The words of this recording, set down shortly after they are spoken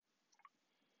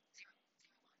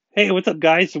Hey, what's up,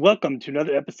 guys? Welcome to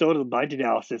another episode of the Blind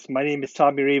Analysis. My name is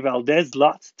Tommy Ray Valdez.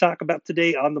 Lots to talk about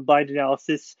today on the Blind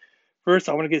Analysis. First,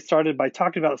 I want to get started by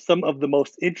talking about some of the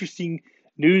most interesting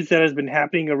news that has been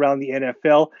happening around the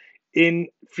NFL in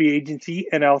free agency.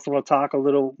 And I also want to talk a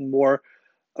little more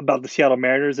about the Seattle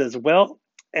Mariners as well.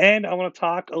 And I want to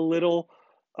talk a little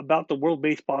about the World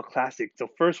Baseball Classic. So,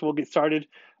 first, we'll get started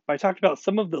by talking about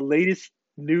some of the latest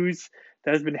news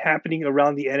that has been happening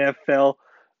around the NFL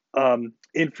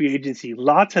in free agency.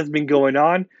 Lots has been going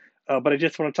on, but I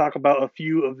just want to talk about a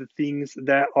few of the things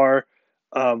that are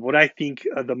what I think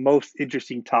are the most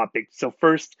interesting topics. So,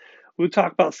 first, we'll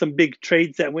talk about some big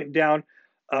trades that went down.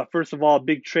 First of all, a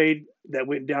big trade that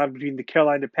went down between the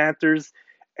Carolina Panthers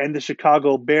and the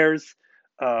Chicago Bears.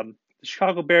 The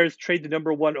Chicago Bears trade the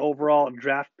number one overall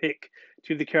draft pick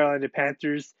to the Carolina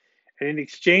Panthers. And in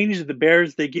exchange, the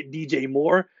Bears they get DJ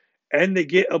Moore and they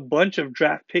get a bunch of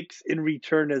draft picks in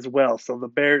return as well. So the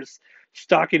Bears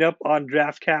stocking up on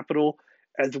draft capital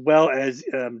as well as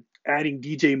adding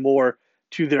DJ Moore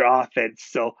to their offense.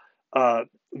 So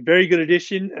very good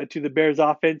addition to the Bears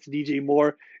offense. DJ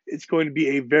Moore is going to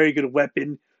be a very good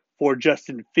weapon for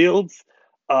Justin Fields.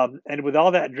 And with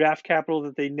all that draft capital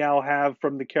that they now have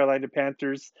from the Carolina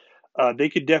Panthers, they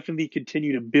could definitely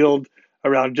continue to build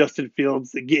around Justin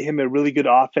Fields and get him a really good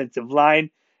offensive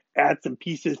line, add some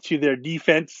pieces to their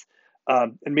defense,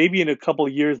 and maybe in a couple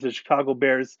of years, the Chicago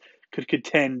Bears could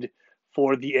contend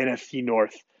for the NFC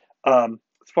North.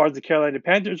 As far as the Carolina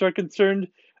Panthers are concerned,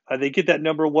 they get that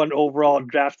number one overall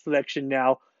draft selection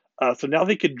now. So now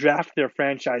they could draft their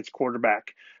franchise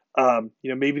quarterback.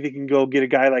 Maybe they can go get a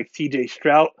guy like CJ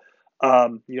Stroud.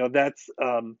 That's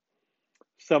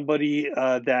somebody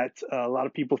that a lot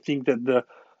of people think that the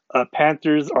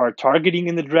Panthers are targeting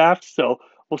in the draft. So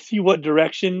we'll see what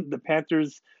direction the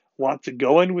Panthers want to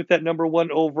go in with that number one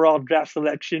overall draft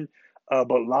selection.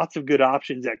 But lots of good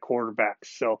options at quarterbacks.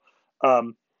 So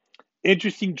um,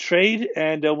 interesting trade,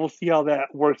 and we'll see how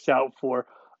that works out for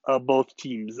both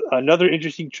teams. Another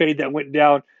interesting trade that went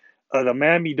down: the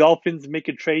Miami Dolphins make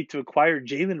a trade to acquire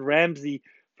Jalen Ramsey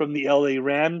from the LA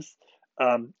Rams.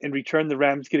 In return, the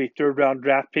Rams get a third round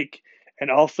draft pick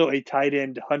and also a tight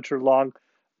end, Hunter Long.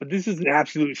 But this is an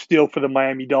absolute steal for the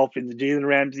Miami Dolphins. Jalen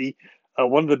Ramsey,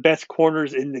 one of the best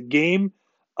corners in the game,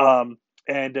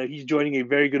 and he's joining a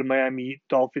very good Miami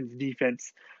Dolphins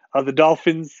defense. The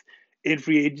Dolphins in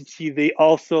free agency, they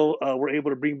also were able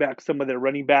to bring back some of their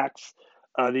running backs.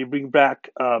 They bring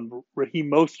back Raheem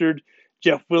Mostert,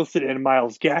 Jeff Wilson, and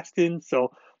Miles Gaskin.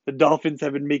 So the Dolphins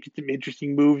have been making some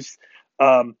interesting moves.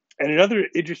 And another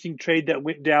interesting trade that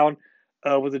went down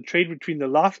was a trade between the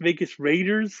Las Vegas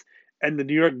Raiders and the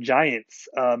New York Giants.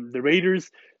 The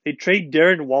Raiders they trade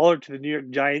Darren Waller to the New York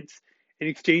Giants in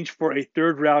exchange for a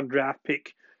third round draft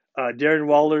pick. Darren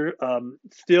Waller,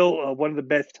 still one of the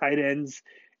best tight ends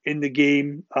in the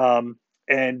game,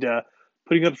 and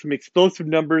putting up some explosive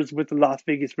numbers with the Las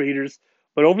Vegas Raiders.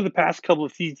 But over the past couple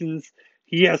of seasons,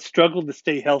 he has struggled to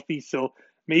stay healthy. So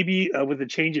maybe with a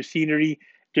change of scenery,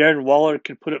 Darren Waller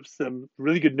can put up some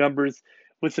really good numbers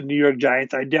with the New York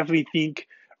Giants. I definitely think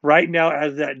right now,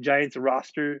 as that Giants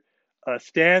roster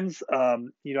stands,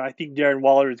 I think Darren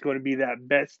Waller is going to be that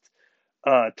best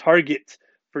target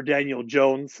for Daniel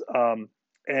Jones,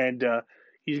 and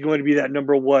he's going to be that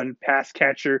number one pass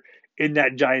catcher in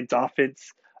that Giants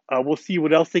offense. We'll see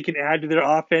what else they can add to their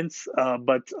offense,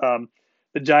 but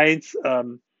the Giants,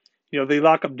 they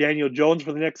lock up Daniel Jones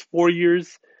for the next 4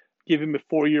 years, give him a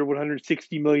 4 year,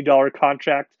 $160 million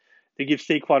contract. They give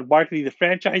Saquon Barkley the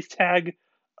franchise tag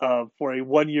for a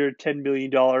 1 year, $10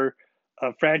 million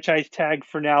franchise tag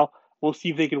for now. We'll see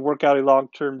if they can work out a long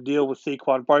term deal with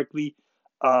Saquon Barkley.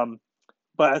 Um,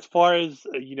 but as far as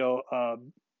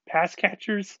pass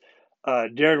catchers,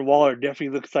 Darren Waller definitely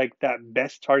looks like that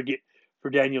best target for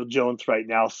Daniel Jones right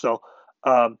now. So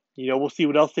we'll see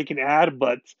what else they can add,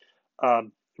 but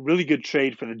really good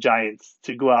trade for the Giants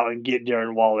to go out and get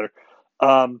Darren Waller.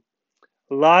 Um,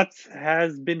 Lots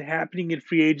has been happening in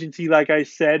free agency, like I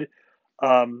said.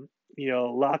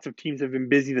 Lots of teams have been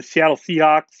busy. The Seattle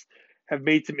Seahawks have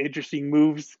made some interesting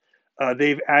moves.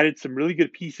 They've added some really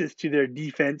good pieces to their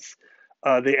defense.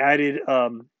 They added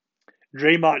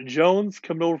Draymond Jones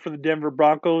coming over from the Denver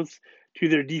Broncos to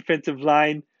their defensive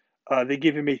line. They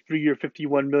gave him a 3 year,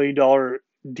 $51 million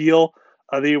deal.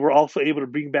 They were also able to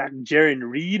bring back Jaron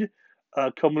Reed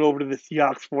coming over to the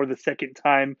Seahawks for the second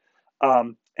time.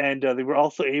 And they were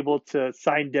also able to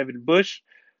sign Devin Bush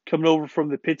coming over from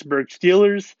the Pittsburgh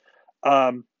Steelers.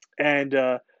 And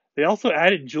they also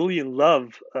added Julian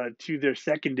Love to their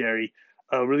secondary,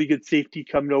 a really good safety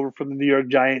coming over from the New York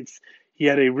Giants. He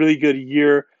had a really good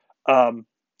year. Um,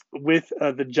 with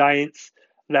the Giants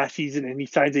last season, and he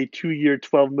signs a 2-year,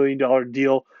 $12 million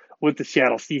deal with the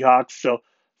Seattle Seahawks. So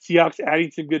Seahawks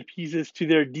adding some good pieces to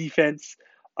their defense.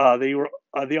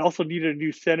 They also needed a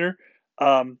new center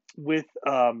with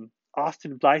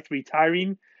Austin Blythe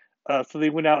retiring, so they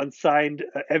went out and signed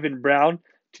Evan Brown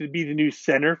to be the new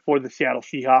center for the Seattle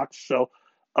Seahawks. So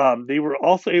they were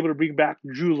also able to bring back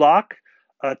Drew Lock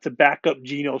to back up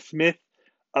Geno Smith.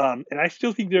 And I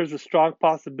still think there's a strong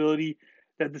possibility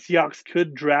that the Seahawks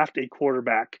could draft a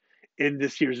quarterback in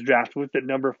this year's draft with the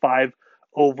number 5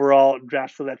 overall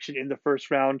draft selection in the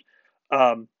first round.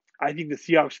 I think the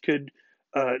Seahawks could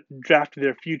draft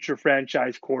their future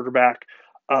franchise quarterback,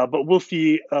 but we'll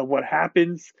see what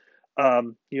happens.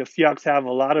 Seahawks have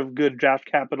a lot of good draft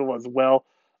capital as well,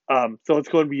 so it's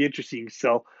going to be interesting.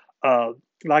 So,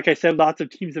 like I said, lots of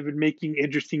teams have been making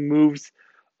interesting moves.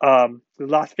 The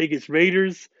Las Vegas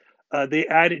Raiders, they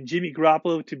added Jimmy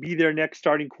Garoppolo to be their next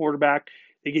starting quarterback.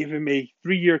 They gave him a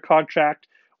 3-year contract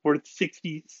worth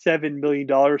 $67 million,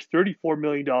 $34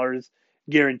 million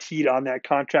guaranteed on that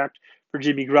contract for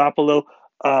Jimmy Garoppolo.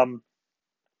 Um,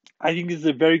 I think this is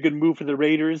a very good move for the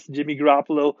Raiders. Jimmy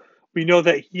Garoppolo, we know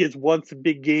that he has won some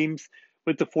big games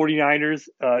with the 49ers,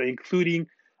 including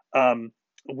um,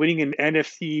 winning an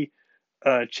NFC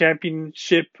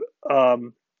championship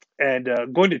and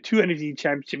going to 2 NFC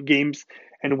championship games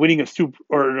and winning a super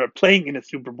or playing in a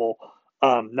Super Bowl.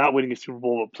 Not winning a Super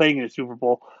Bowl, but playing in a Super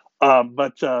Bowl.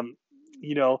 But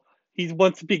you know, he's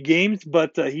won some big games,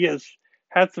 but he has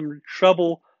had some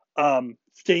trouble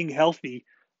staying healthy.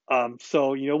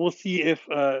 So we'll see if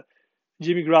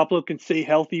Jimmy Garoppolo can stay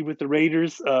healthy with the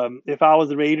Raiders. If I was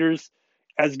the Raiders,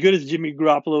 as good as Jimmy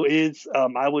Garoppolo is,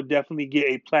 I would definitely get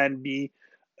a Plan B,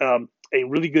 a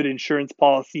really good insurance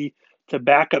policy to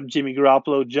back up Jimmy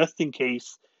Garoppolo just in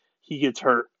case he gets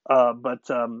hurt. But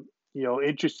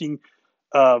interesting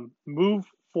move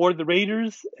for the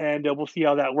Raiders, and we'll see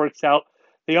how that works out.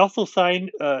 They also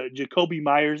signed Jacoby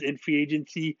Myers in free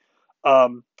agency,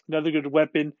 another good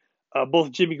weapon.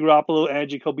 Both Jimmy Garoppolo and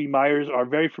Jacoby Myers are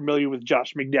very familiar with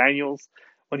Josh McDaniels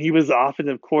when he was the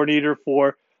offensive coordinator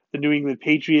for the New England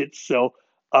Patriots. So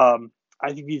I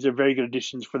think these are very good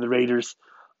additions for the Raiders.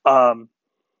 Um,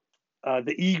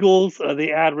 the Eagles,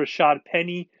 they add Rashad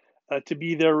Penny to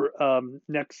be their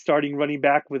next starting running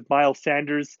back with Miles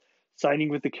Sanders signing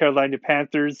with the Carolina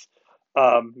Panthers.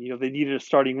 They needed a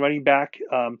starting running back.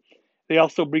 They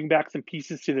also bring back some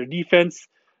pieces to their defense.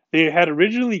 They had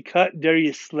originally cut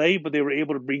Darius Slay, but they were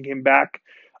able to bring him back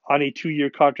on a 2-year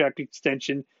contract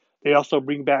extension. They also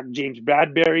bring back James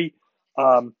Bradbury.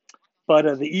 Um,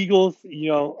 but the Eagles, they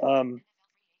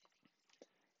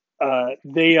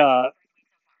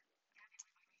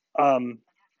um,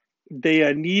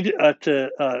 they need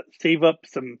to save up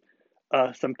some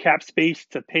cap space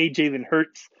to pay Jalen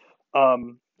Hurts.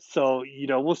 So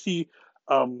we'll see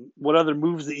what other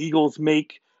moves the Eagles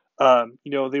make. They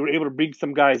were able to bring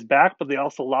some guys back, but they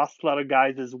also lost a lot of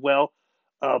guys as well.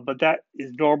 But that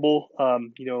is normal.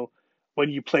 When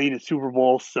you play in a Super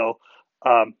Bowl. So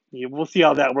we'll see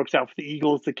how that works out for the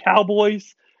Eagles. The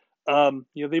Cowboys,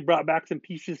 they brought back some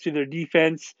pieces to their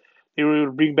defense. They were able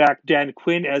to bring back Dan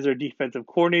Quinn as their defensive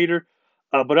coordinator.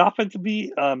 But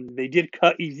offensively, they did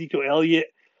cut Ezekiel Elliott.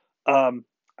 Um,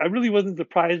 I really wasn't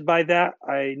surprised by that.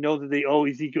 I know that they owe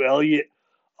Ezekiel Elliott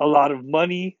a lot of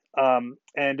money,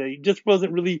 and he just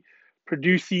wasn't really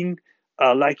producing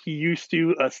like he used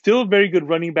to. Still a very good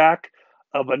running back,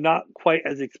 but not quite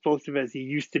as explosive as he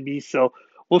used to be. So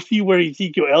we'll see where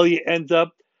Ezekiel Elliott ends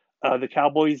up. The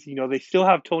Cowboys, they still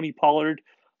have Tony Pollard,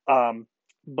 um,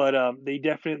 but they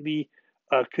definitely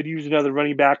could use another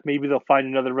running back. Maybe they'll find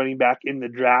another running back in the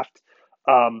draft.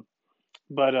 Um,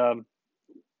 but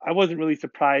I wasn't really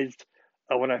surprised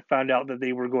when I found out that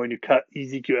they were going to cut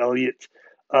Ezekiel Elliott.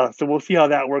 So we'll see how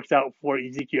that works out for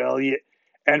Ezekiel Elliott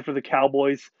and for the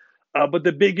Cowboys. But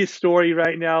the biggest story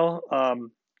right now,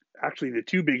 actually the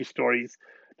two biggest stories.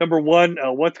 Number one,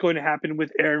 what's going to happen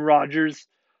with Aaron Rodgers?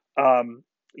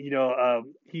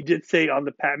 He did say on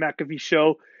the Pat McAfee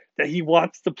show that he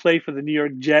wants to play for the New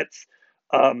York Jets.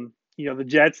 The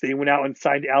Jets, they went out and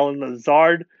signed Alan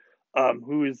Lazard,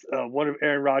 who is one of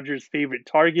Aaron Rodgers' favorite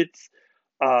targets.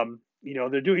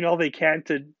 They're doing all they can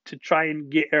to try and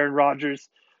get Aaron Rodgers.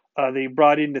 They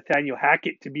brought in Nathaniel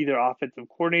Hackett to be their offensive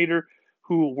coordinator,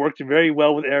 who worked very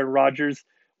well with Aaron Rodgers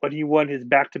when he won his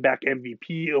back-to-back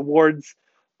MVP awards.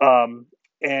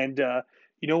 And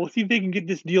we'll see if they can get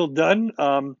this deal done.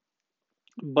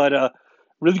 But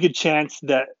really good chance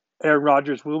that Aaron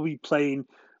Rodgers will be playing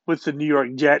with the New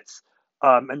York Jets.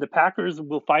 And the Packers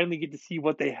will finally get to see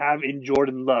what they have in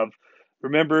Jordan Love.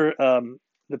 Remember,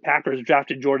 the Packers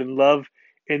drafted Jordan Love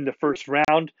in the first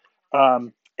round.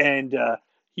 And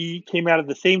he came out of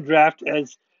the same draft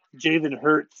as Jalen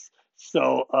Hurts.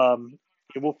 So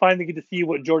we'll finally get to see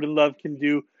what Jordan Love can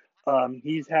do.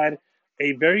 He's had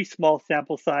a very small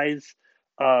sample size,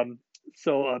 um,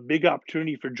 so a big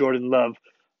opportunity for Jordan Love.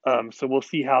 So we'll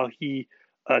see how he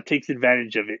takes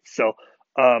advantage of it. So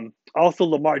also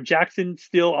Lamar Jackson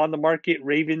still on the market.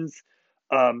 Ravens,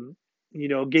 um,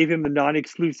 gave him the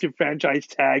non-exclusive franchise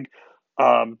tag,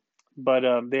 um, but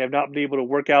they have not been able to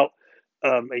work out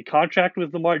a contract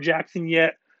with Lamar Jackson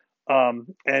yet,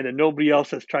 and nobody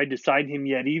else has tried to sign him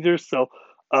yet either. So,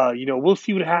 we'll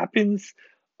see what happens.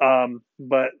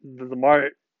 But the Lamar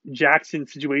Jackson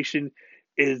situation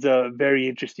is very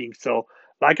interesting. So,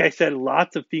 like I said,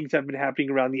 lots of things have been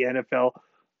happening around the NFL.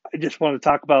 I just want to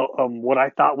talk about what I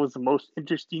thought was the most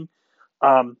interesting.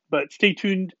 But stay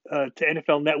tuned to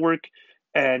NFL Network,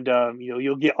 and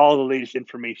you'll get all the latest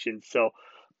information. So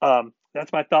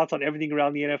that's my thoughts on everything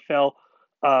around the NFL.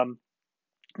 Um,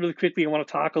 Really quickly, I want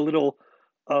to talk a little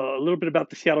bit about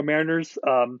the Seattle Mariners.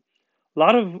 A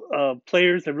lot of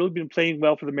players have really been playing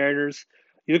well for the Mariners.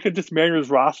 You look at this Mariners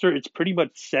roster; it's pretty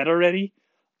much set already.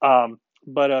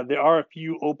 But there are a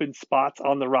few open spots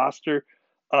on the roster.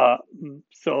 Uh,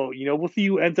 so we'll see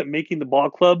who ends up making the ball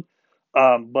club.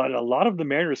 But a lot of the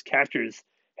Mariners catchers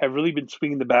have really been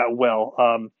swinging the bat well.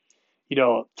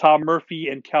 Tom Murphy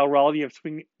and Cal Raleigh have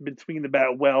been swinging the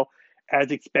bat well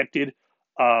as expected.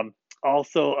 Um,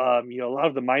 Also, a lot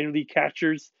of the minor league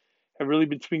catchers have really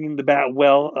been swinging the bat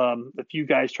well. A few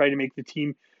guys trying to make the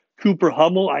team. Cooper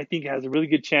Hummel, I think, has a really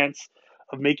good chance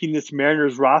of making this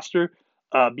Mariners roster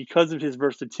because of his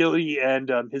versatility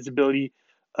and his ability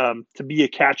to be a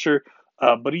catcher.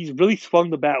 But he's really swung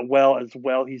the bat well as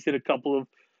well. He's hit a couple of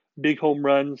big home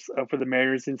runs for the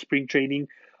Mariners in spring training.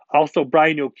 Also,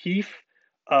 Brian O'Keefe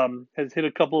has hit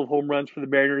a couple of home runs for the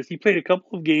Mariners. He played a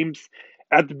couple of games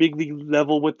at the big league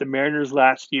level with the Mariners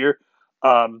last year.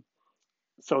 Um,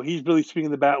 so he's really swinging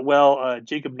the bat well.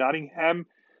 Jacob Nottingham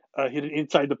hit an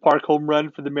inside the park home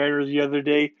run for the Mariners the other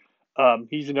day.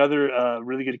 He's another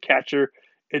really good catcher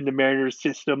in the Mariners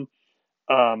system.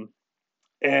 Um,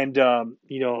 and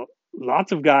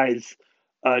lots of guys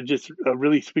just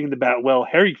really swinging the bat well.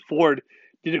 Harry Ford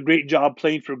did a great job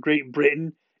playing for Great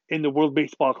Britain in the World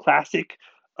Baseball Classic.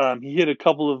 He hit a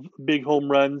couple of big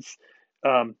home runs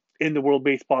in the World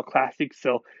Baseball Classic,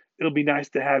 so it'll be nice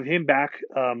to have him back.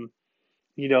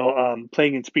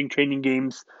 Playing in spring training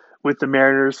games with the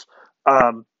Mariners.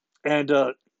 And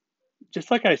just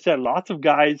like I said, lots of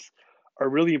guys are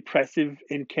really impressive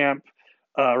in camp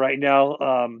right now.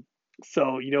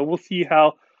 So we'll see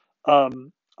how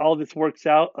all this works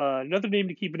out. Another name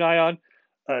to keep an eye on,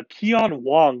 Keon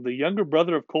Wong, the younger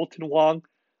brother of Colton Wong.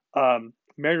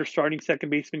 Mariners starting second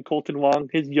baseman Colton Wong.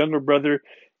 His younger brother,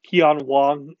 Keon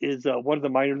Wong, is one of the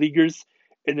minor leaguers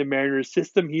in the Mariners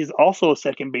system. He is also a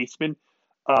second baseman.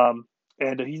 Um,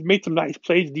 and he's made some nice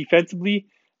plays defensively,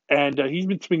 and he's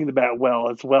been swinging the bat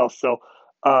well as well. So,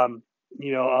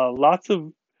 lots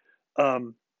of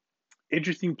um,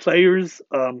 interesting players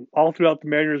all throughout the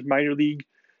Mariners minor league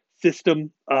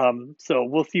system. So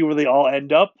we'll see where they all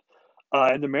end up.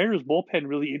 And the Mariners bullpen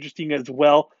really interesting as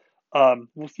well.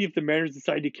 We'll see if the Mariners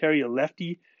decide to carry a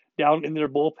lefty down in their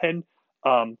bullpen.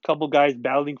 Couple guys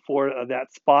battling for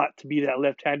that spot to be that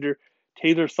left-hander,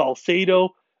 Taylor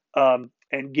Salcedo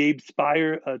and Gabe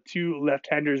Spire, two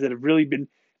left-handers that have really been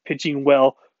pitching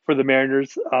well for the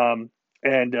Mariners.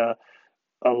 And a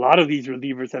lot of these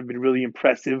relievers have been really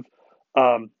impressive.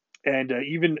 Um, and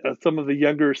even some of the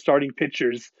younger starting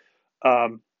pitchers,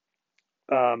 um,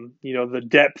 the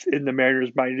depth in the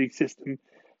Mariners minor league system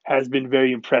has been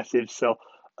very impressive. So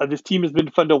this team has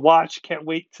been fun to watch. Can't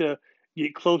wait to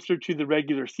get closer to the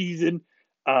regular season.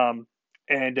 Um,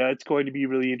 and it's going to be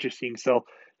really interesting. So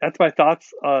that's my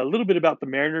thoughts. A little bit about the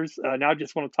Mariners. Now I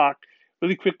just want to talk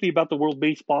really quickly about the World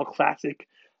Baseball Classic.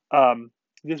 Um,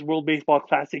 this World Baseball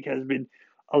Classic has been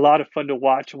a lot of fun to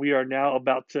watch. We are now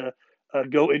about to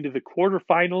go into the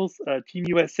quarterfinals. Team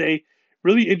USA,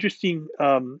 really interesting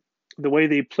the way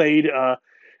they played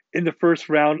in the first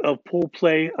round of pool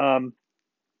play.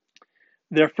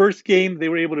 Their first game, they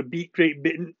were able to beat Great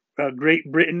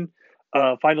Britain,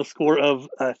 final score of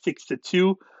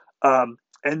 6-2,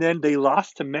 and then they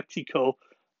lost to Mexico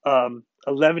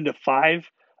 11-5.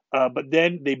 But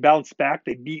then they bounced back.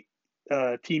 They beat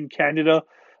Team Canada.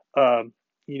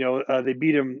 They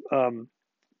beat them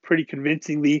pretty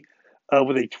convincingly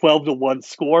with a 12-1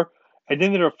 score. And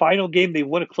then in their final game, they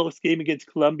won a close game against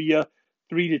Colombia,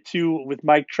 3-2, with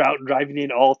Mike Trout driving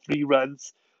in all three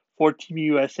runs for Team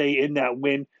USA in that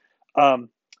win. Um,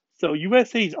 so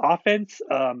USA's offense,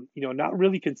 not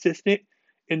really consistent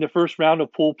in the first round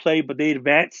of pool play, but they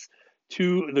advance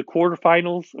to the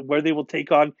quarterfinals where they will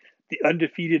take on the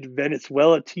undefeated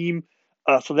Venezuela team.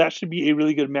 So that should be a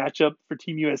really good matchup for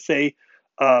Team USA.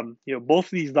 Both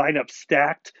of these lineups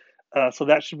stacked, so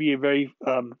that should be a very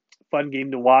fun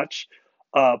game to watch.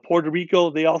 Puerto Rico,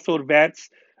 they also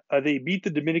advanced. They beat the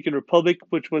Dominican Republic,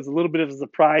 which was a little bit of a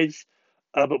surprise.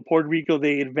 But Puerto Rico,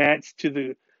 they advanced to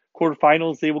the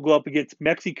quarterfinals. They will go up against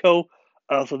Mexico.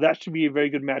 So that should be a very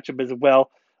good matchup as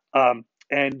well.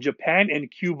 And Japan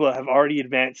and Cuba have already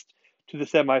advanced to the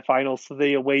semifinals. So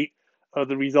they await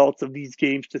the results of these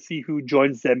games to see who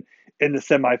joins them in the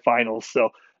semifinals. So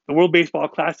the World Baseball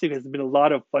Classic has been a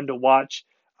lot of fun to watch.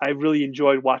 I really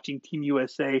enjoyed watching Team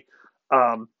USA.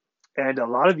 Um, and a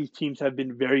lot of these teams have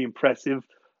been very impressive.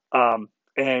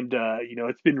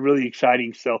 It's been really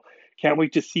exciting. So can't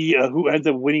wait to see who ends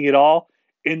up winning it all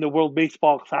in the World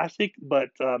Baseball Classic. But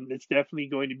it's definitely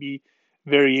going to be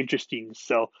very interesting.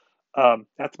 So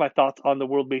that's my thoughts on the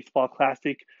World Baseball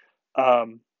Classic.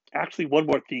 Um, Actually, one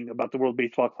more thing about the World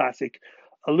Baseball Classic.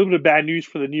 A little bit of bad news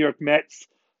for the New York Mets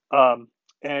um,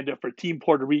 and for Team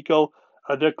Puerto Rico.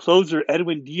 Their closer,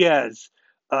 Edwin Diaz,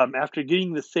 after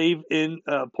getting the save in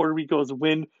Puerto Rico's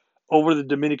win over the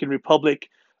Dominican Republic,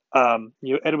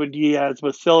 Edwin Diaz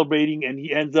was celebrating and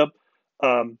he ends up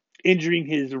um, injuring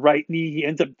his right knee. He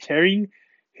ends up tearing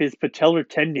his patellar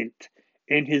tendon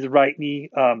in his right knee.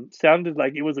 Sounded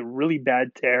like it was a really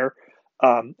bad tear,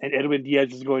 and Edwin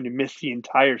Diaz is going to miss the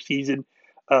entire season.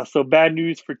 So bad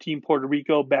news for Team Puerto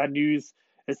Rico. Bad news,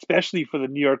 especially for the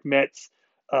New York Mets.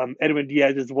 Edwin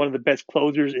Diaz is one of the best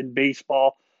closers in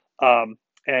baseball, and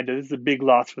this is a big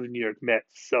loss for the New York Mets.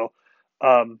 So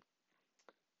um,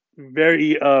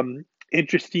 very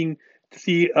interesting to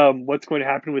see what's going to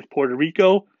happen with Puerto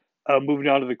Rico moving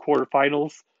on to the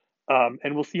quarterfinals.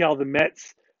 And we'll see how the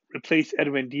Mets replace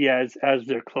Edwin Diaz as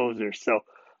their closer. So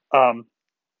um,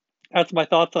 that's my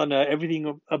thoughts on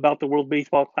everything about the World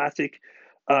Baseball Classic.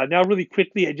 Now, really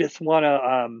quickly, I just want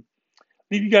to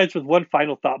leave you guys with one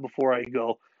final thought before I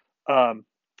go. Um,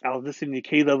 I was listening to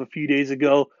Caleb a few days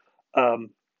ago, um,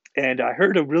 and I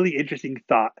heard a really interesting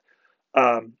thought.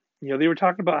 They were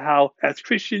talking about how as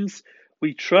Christians,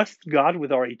 we trust God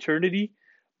with our eternity,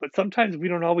 but sometimes we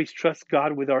don't always trust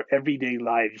God with our everyday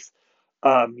lives.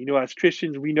 As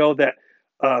Christians, we know that,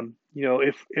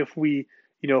 if we,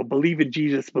 believe in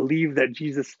Jesus, believe that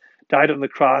Jesus died on the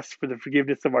cross for the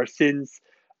forgiveness of our sins,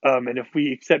 and if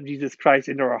we accept Jesus Christ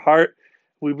into our heart,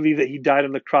 we believe that he died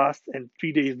on the cross, and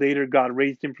 3 days later, God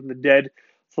raised him from the dead,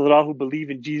 so that all who believe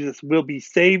in Jesus will be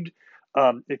saved.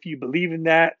 If you believe in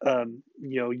that,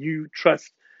 you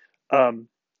trust um,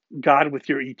 God with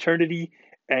your eternity,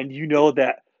 and you know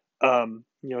that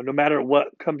no matter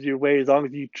what comes your way, as long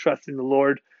as you trust in the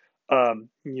Lord,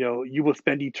 you will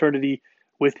spend eternity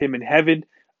with Him in heaven.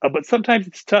 But sometimes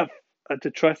it's tough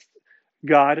to trust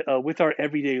God with our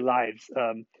everyday lives.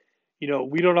 We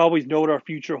don't always know what our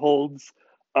future holds.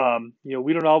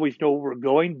 We don't always know where we're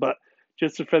going, but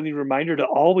just a friendly reminder to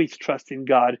always trust in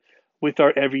God with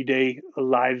our everyday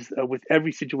lives, with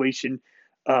every situation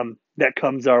that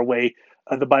comes our way.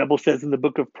 The Bible says in the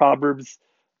book of Proverbs,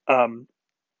 um,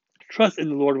 trust in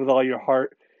the Lord with all your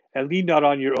heart and lean not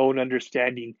on your own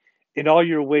understanding. In all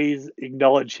your ways,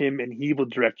 acknowledge Him, and He will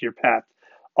direct your path.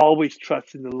 Always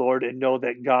trust in the Lord and know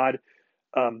that God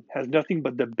has nothing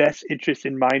but the best interest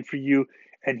in mind for you,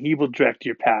 and He will direct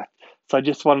your path. So I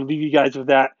just want to leave you guys with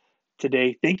that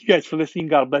today. Thank you guys for listening.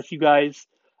 God bless you guys.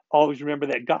 Always remember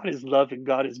that God is love and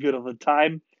God is good all the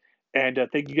time. And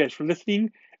thank you guys for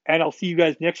listening. And I'll see you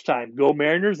guys next time. Go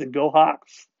Mariners and go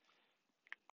Hawks.